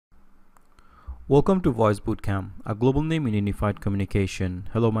Welcome to Voice Bootcamp, a global name in unified communication.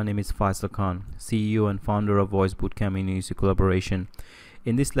 Hello, my name is Faisal Khan, CEO and founder of Voice Bootcamp in UCCE collaboration.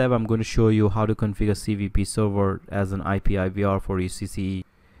 In this lab, I'm going to show you how to configure CVP server as an IP IVR for UCCE.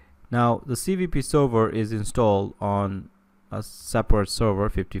 Now, the CVP server is installed on a separate server,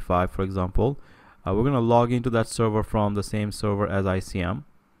 55 for example. We're going to log into that server from the same server as ICM.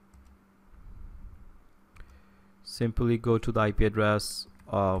 Simply go to the IP address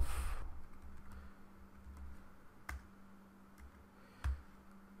of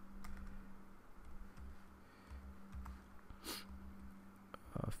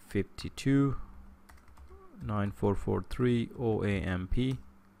 52.9443 OAMP.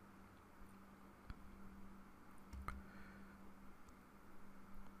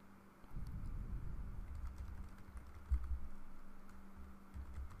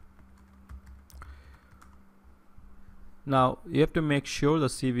 Now you have to make sure the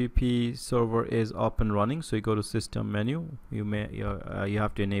CVP server is up and running, so you go to system menu. You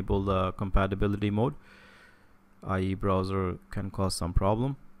have to enable the compatibility mode. IE browser can cause some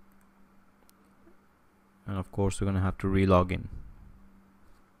problem, and of course we're going to have to re-log in.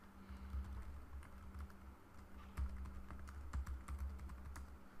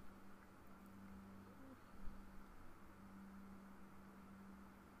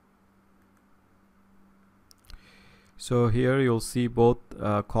 So here you'll see both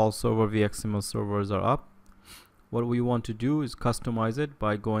call server VXML servers are up. What we want to do is customize it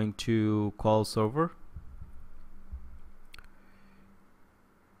by going to call server.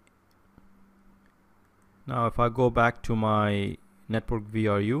 Now if I go back to my network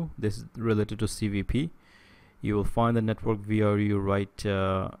VRU, this is related to CVP, you will find the network VRU right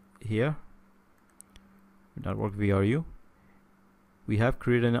here, network VRU. We have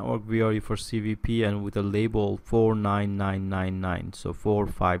created a network VRU for CVP and with a label 49999, so 4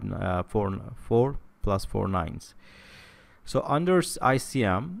 plus 4 nines. So under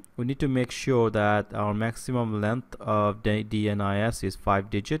ICM, we need to make sure that our maximum length of DNIS is 5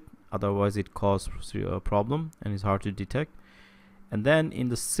 digit. Otherwise it causes a problem and it's hard to detect. And then in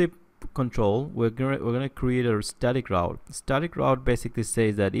the SIP control, we're gonna create a static route. Static route basically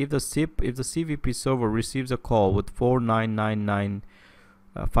says that if the CVP server receives a call with 4999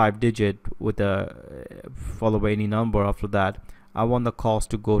 5 digit with a followed by any number after that, I want the calls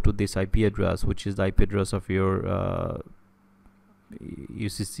to go to this IP address, which is the IP address of your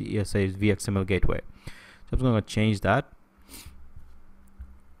UCCE VXML gateway. So I'm going to change that.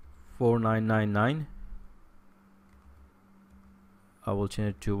 4999. I will change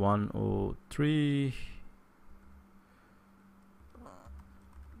it to 103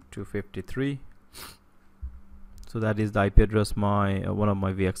 253. So that is the IP address one of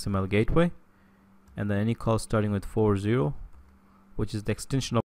my VXML gateway, and then any call starting with 40, which is the extension